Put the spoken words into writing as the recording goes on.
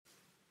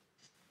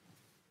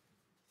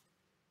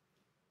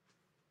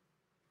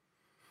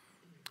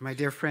My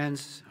dear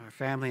friends, our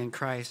family in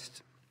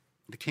Christ,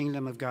 the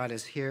kingdom of God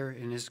is here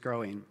and is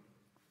growing.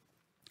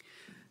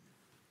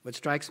 What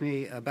strikes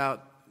me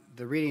about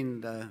the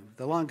reading, the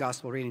long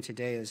gospel reading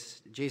today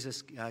is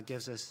Jesus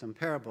gives us some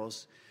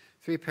parables,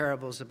 3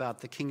 parables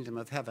about the kingdom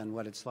of heaven,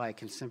 what it's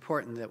like. And it's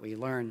important that we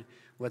learn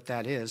what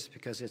that is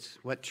because it's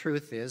what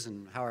truth is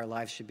and how our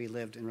lives should be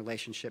lived in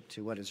relationship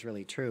to what is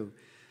really true.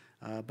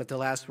 But the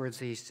last words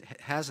he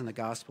has in the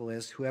gospel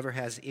is, whoever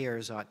has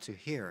ears ought to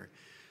hear.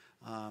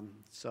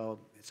 So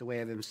it's a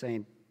way of him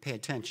saying, pay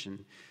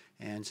attention.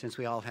 And since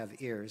we all have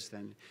ears,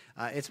 then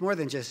it's more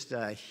than just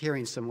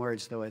hearing some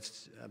words, though.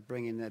 It's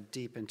bringing them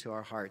deep into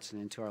our hearts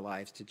and into our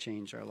lives to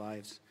change our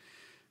lives.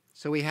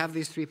 So we have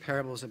these 3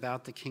 parables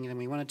about the kingdom.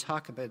 We want to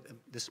talk a bit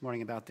this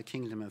morning about the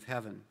kingdom of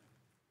heaven.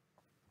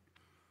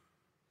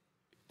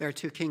 There are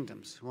 2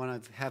 kingdoms, one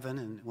of heaven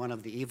and one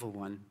of the evil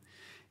one.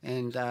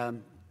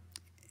 And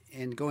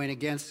in going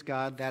against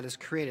God, that has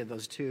created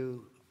those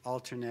 2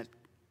 alternate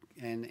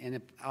and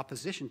in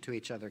opposition to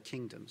each other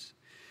kingdoms.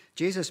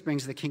 Jesus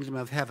brings the kingdom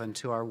of heaven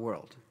to our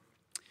world.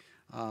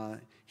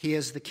 He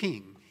is the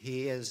king.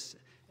 He is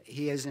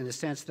in a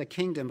sense the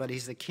kingdom, but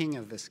he's the king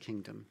of this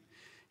kingdom.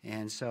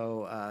 And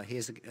so he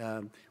is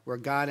where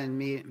God and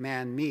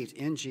man meet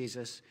in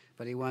Jesus,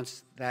 but he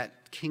wants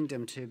that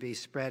kingdom to be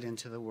spread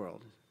into the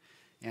world.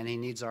 And he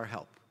needs our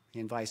help. He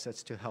invites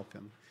us to help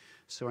him.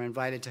 So we're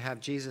invited to have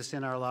Jesus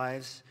in our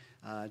lives,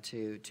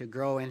 to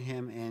grow in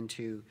him and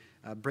to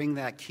bring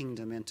that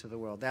kingdom into the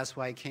world. That's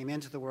why he came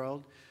into the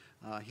world.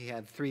 He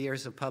had 3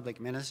 years of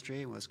public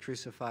ministry, was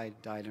crucified,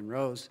 died, and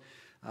rose.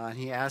 And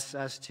he asks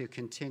us to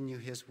continue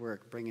his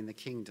work, bringing the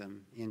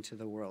kingdom into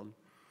the world.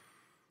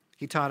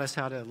 He taught us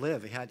how to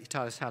live. He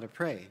taught us how to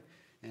pray.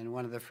 And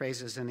one of the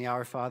phrases in the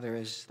Our Father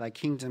is, thy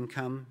kingdom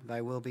come,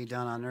 thy will be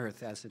done on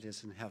earth as it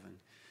is in heaven.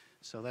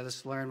 So let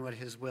us learn what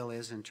his will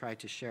is and try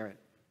to share it.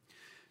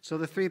 So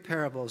the 3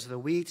 parables, the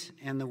wheat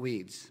and the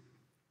weeds.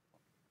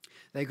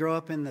 They grow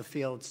up in the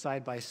field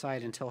side by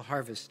side until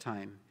harvest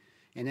time.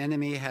 An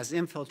enemy has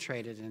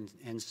infiltrated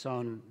and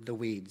sown the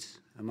weeds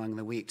among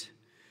the wheat.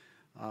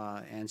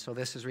 And so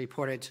this is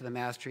reported to the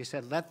master. He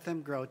said, let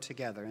them grow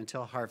together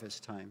until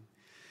harvest time.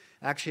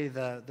 Actually,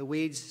 the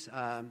weeds,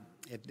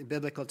 at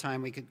biblical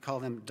time, we could call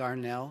them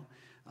darnel.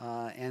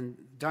 And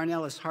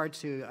darnel is hard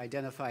to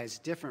identify as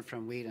different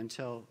from wheat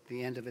until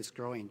the end of its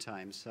growing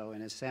time. So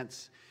in a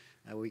sense,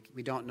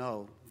 we don't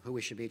know who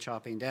we should be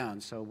chopping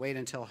down. So wait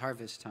until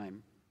harvest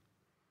time.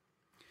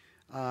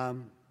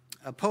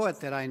 A poet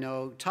that I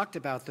know talked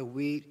about the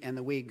wheat and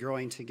the weed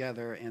growing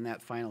together in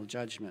that final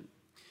judgment.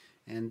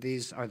 And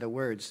these are the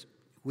words,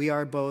 we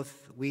are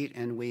both wheat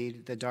and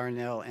weed, the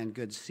darnel and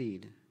good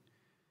seed.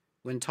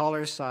 When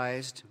taller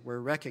sized, we're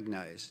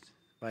recognized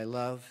by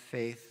love,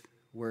 faith,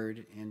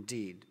 word, and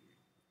deed.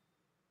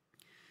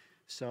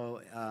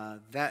 So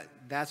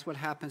that's what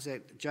happens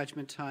at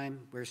judgment time.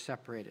 We're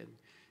separated.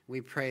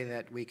 We pray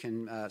that we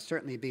can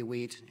certainly be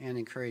wheat and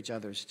encourage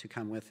others to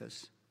come with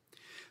us.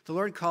 The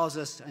Lord calls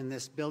us in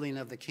this building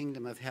of the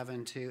kingdom of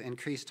heaven to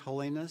increased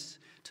holiness,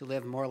 to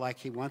live more like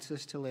he wants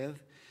us to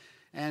live.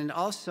 And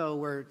also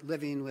we're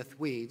living with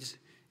weeds,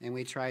 and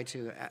we try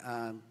to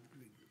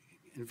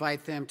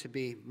invite them to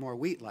be more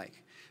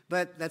wheat-like.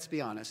 But let's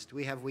be honest,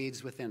 we have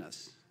weeds within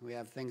us. We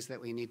have things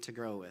that we need to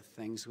grow with,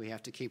 things we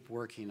have to keep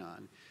working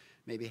on,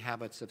 maybe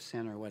habits of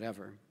sin or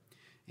whatever.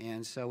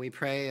 And so we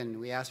pray and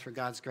we ask for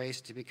God's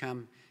grace to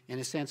become, in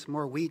a sense,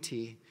 more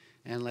wheaty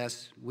and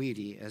less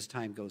weedy as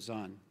time goes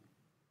on.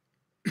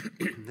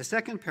 The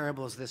second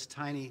parable is this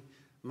tiny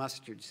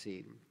mustard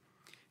seed,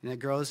 and it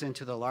grows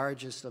into the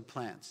largest of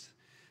plants,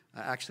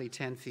 actually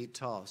 10 feet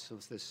tall. So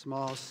it's this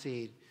small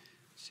seed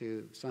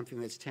to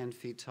something that's 10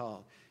 feet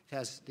tall. It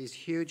has these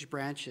huge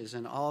branches,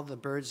 and all the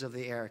birds of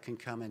the air can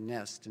come and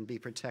nest and be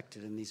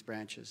protected in these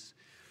branches.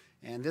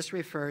 And this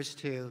refers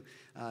to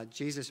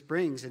Jesus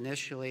brings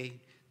initially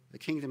the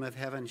kingdom of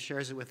heaven,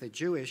 shares it with the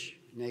Jewish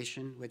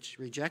nation, which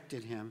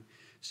rejected him.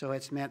 So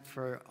it's meant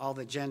for all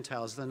the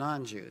Gentiles, the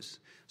non-Jews.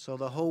 So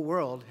the whole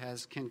world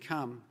can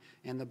come,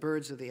 and the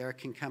birds of the air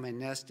can come and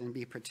nest and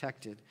be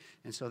protected.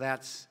 And so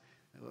that's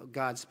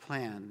God's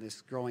plan,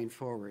 this growing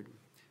forward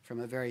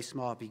from a very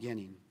small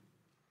beginning.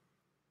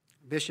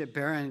 Bishop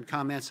Barron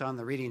comments on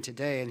the reading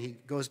today, and he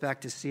goes back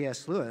to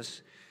C.S.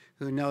 Lewis,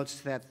 who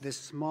notes that this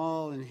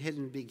small and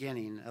hidden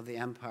beginning of the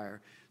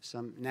empire,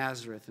 some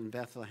Nazareth and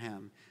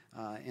Bethlehem,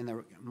 in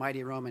the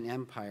mighty Roman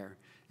Empire,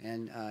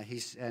 and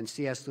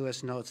C.S.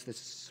 Lewis notes that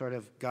sort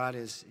of God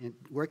is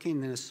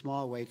working in a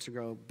small way to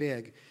grow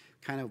big.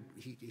 Kind of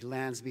he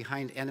lands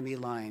behind enemy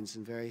lines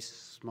and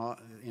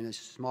in a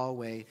small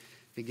way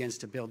begins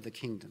to build the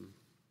kingdom.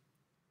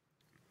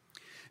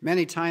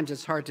 Many times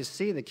it's hard to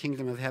see the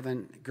kingdom of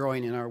heaven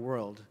growing in our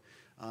world.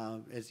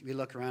 As we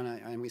look around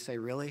and we say,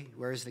 really?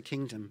 Where is the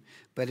kingdom?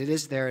 But it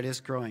is there, it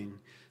is growing.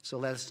 So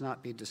let us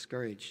not be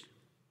discouraged.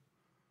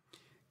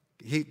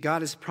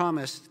 God has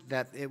promised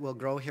that it will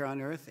grow here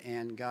on earth,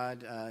 and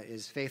God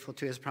is faithful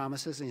to his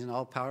promises, and he's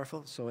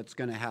all-powerful, so it's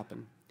going to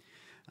happen.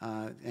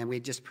 And we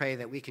just pray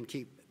that we can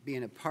keep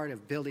being a part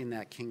of building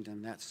that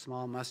kingdom, that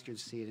small mustard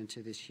seed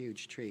into this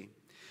huge tree.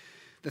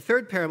 The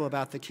third parable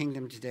about the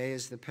kingdom today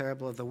is the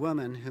parable of the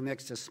woman who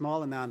mixed a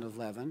small amount of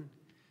leaven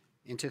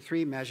into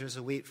 3 measures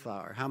of wheat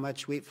flour. How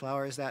much wheat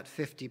flour is that?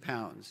 50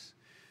 pounds.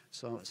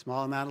 So a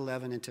small amount of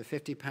leaven into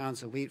 50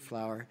 pounds of wheat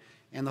flour,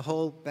 and the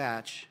whole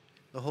batch,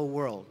 the whole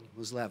world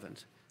was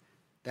leavened.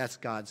 That's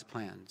God's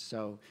plan.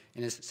 So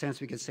in a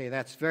sense, we could say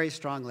that's very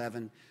strong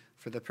leaven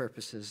for the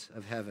purposes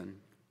of heaven.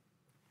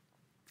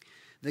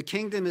 The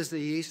kingdom is the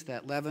yeast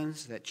that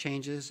leavens, that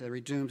changes, that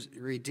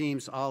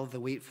redeems all of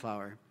the wheat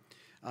flour.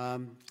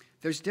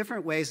 There's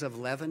different ways of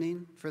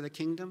leavening for the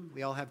kingdom.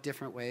 We all have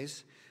different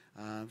ways.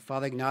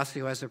 Father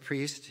Ignacio, as a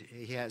priest,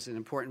 he has an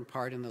important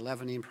part in the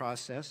leavening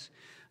process.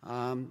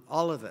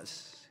 All of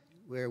us,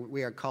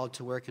 we are called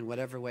to work in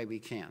whatever way we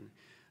can.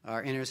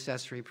 Our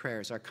intercessory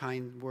prayers, our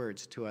kind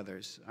words to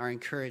others, our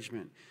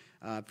encouragement,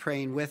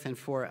 praying with and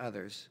for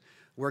others,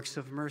 works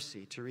of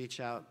mercy to reach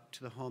out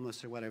to the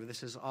homeless or whatever.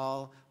 This is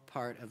all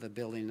part of the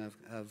building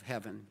of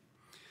heaven.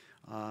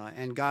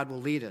 And God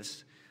will lead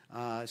us.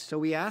 So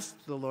we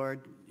asked the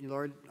Lord,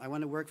 I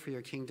want to work for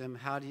your kingdom.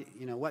 How do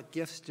what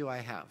gifts do I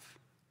have?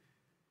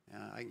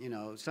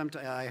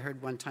 I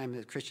heard one time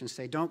that Christians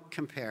say, don't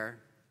compare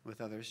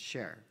with others,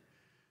 share.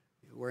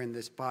 We're in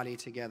this body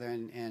together,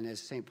 and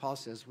as St. Paul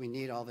says, we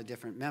need all the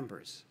different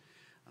members.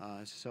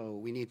 So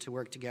we need to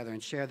work together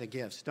and share the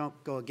gifts. Don't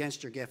go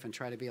against your gift and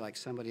try to be like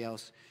somebody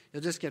else.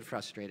 You'll just get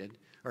frustrated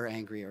or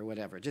angry or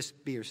whatever.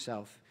 Just be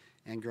yourself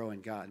and grow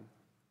in God.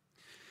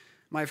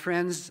 My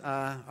friends,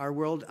 our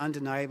world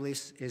undeniably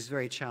is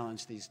very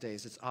challenged these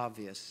days. It's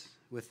obvious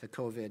with the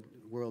COVID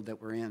world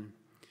that we're in.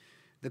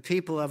 The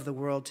people of the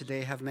world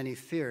today have many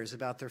fears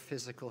about their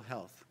physical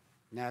health.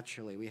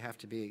 Naturally, we have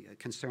to be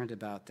concerned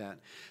about that.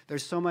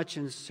 There's so much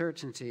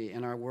uncertainty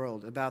in our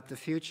world about the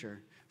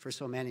future for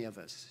so many of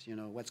us,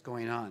 what's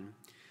going on.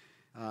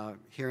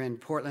 Here in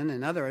Portland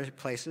and other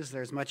places,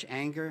 there's much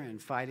anger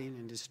and fighting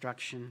and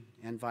destruction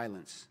and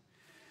violence.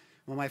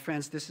 Well, my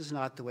friends, this is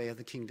not the way of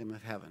the kingdom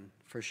of heaven,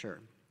 for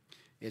sure.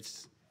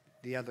 It's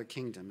the other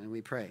kingdom, and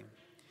we pray.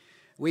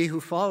 We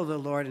who follow the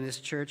Lord in his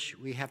church,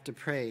 we have to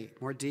pray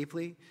more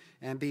deeply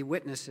and be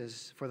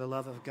witnesses for the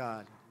love of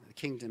God, the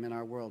kingdom in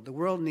our world. The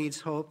world needs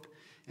hope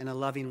and a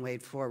loving way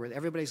forward.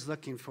 Everybody's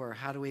looking for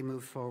how do we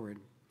move forward.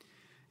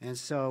 And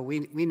so we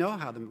know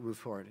how to move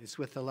forward. It's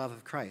with the love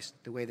of Christ,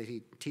 the way that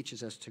he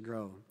teaches us to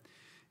grow.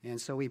 And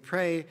so we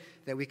pray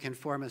that we can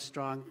form a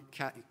strong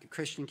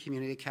Christian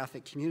community,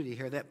 Catholic community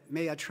here that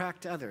may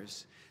attract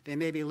others. They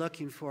may be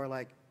looking for,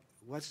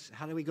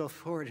 how do we go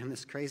forward in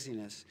this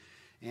craziness?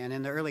 And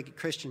in the early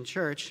Christian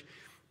church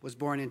was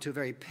born into a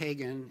very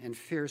pagan and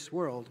fierce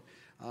world.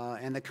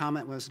 And the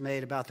comment was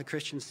made about the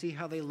Christians, see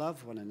how they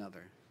love one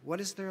another. What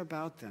is there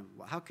about them?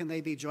 How can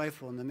they be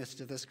joyful in the midst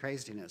of this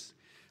craziness?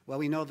 Well,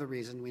 we know the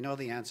reason, we know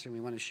the answer, and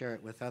we want to share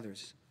it with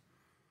others.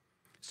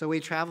 So we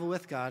travel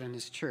with God in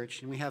his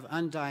church, and we have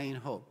undying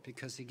hope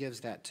because he gives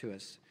that to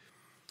us.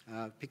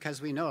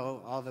 Because we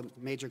know all the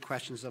major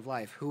questions of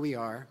life, who we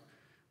are,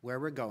 where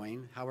we're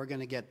going, how we're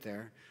going to get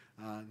there.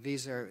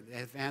 These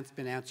have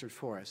been answered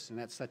for us, and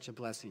that's such a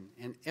blessing.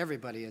 And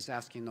everybody is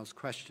asking those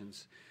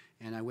questions,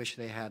 and I wish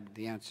they had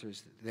the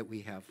answers that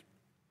we have.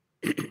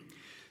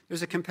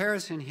 There's a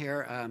comparison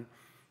here.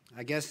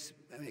 I guess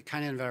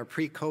kind of in our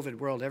pre-COVID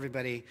world,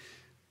 everybody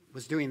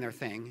was doing their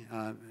thing,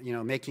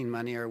 making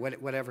money or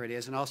whatever it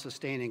is, and also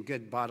staying in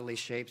good bodily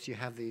shapes. You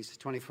have these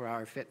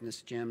 24-hour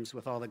fitness gyms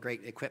with all the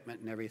great equipment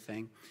and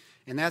everything,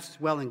 and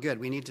that's well and good.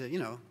 We need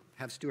to,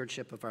 have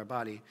stewardship of our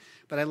body.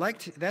 But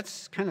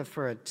that's kind of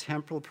for a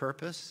temporal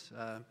purpose.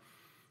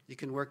 You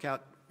can work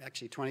out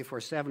actually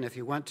 24/7 if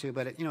you want to,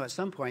 but at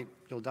some point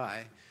you'll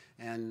die,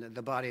 and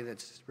the body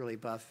that's really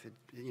buff,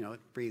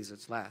 it breathes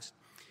its last.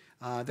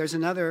 There's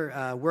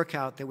another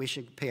workout that we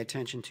should pay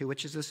attention to,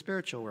 which is a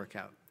spiritual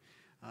workout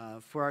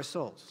for our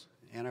souls.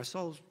 And our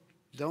souls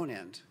don't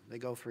end. They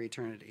go for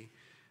eternity.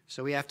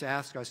 So we have to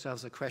ask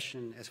ourselves a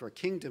question as we're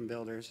kingdom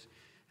builders,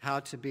 how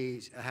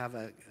to have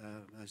a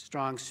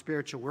strong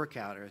spiritual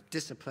workout or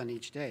discipline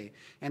each day.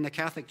 And the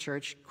Catholic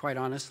Church, quite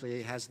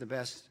honestly, has the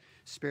best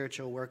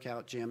spiritual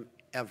workout gym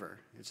ever.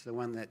 It's the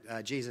one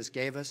that Jesus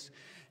gave us.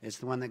 It's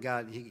the one that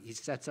God, he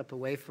sets up a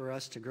way for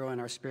us to grow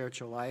in our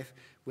spiritual life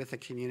with a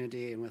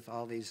community and with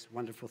all these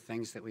wonderful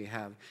things that we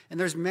have. And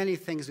there's many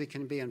things we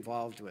can be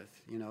involved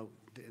with.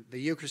 The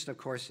Eucharist, of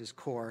course, is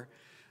core.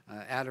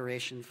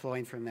 Adoration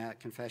flowing from that,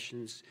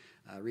 confessions,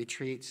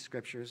 retreats,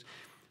 scriptures.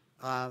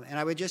 And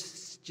I would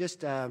just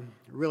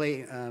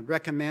really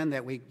recommend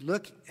that we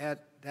look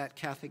at that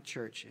Catholic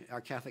Church,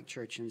 our Catholic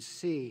Church, and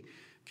see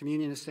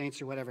Communion of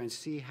Saints or whatever, and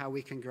see how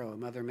we can grow,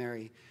 Mother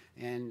Mary,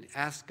 and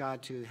ask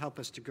God to help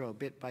us to grow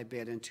bit by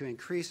bit and to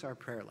increase our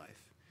prayer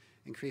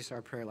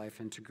life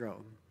and to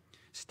grow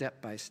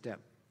step by step.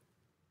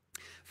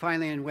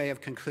 Finally, in way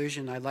of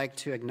conclusion, I'd like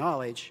to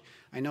acknowledge,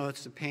 I know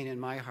it's a pain in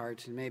my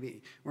heart, and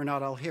maybe we're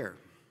not all here.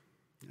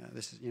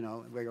 This is,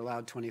 we're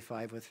allowed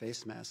 25 with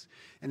face masks.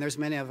 And there's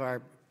many of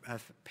our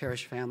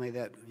parish family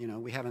that,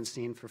 we haven't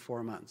seen for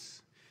 4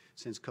 months.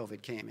 since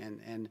COVID came.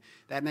 And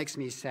that makes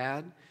me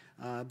sad,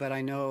 but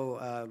I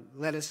know,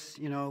 let us,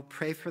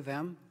 pray for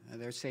them,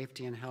 their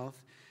safety and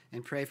health,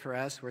 and pray for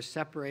us. We're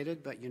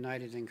separated but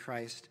united in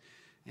Christ.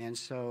 And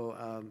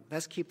so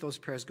let's keep those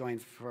prayers going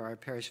for our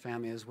parish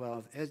family as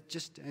well,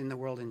 just in the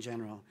world in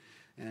general.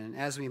 And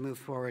as we move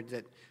forward,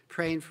 that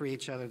praying for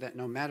each other, that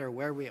no matter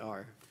where we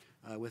are,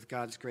 with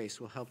God's grace,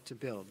 will help to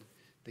build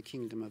the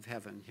kingdom of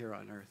heaven here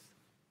on earth.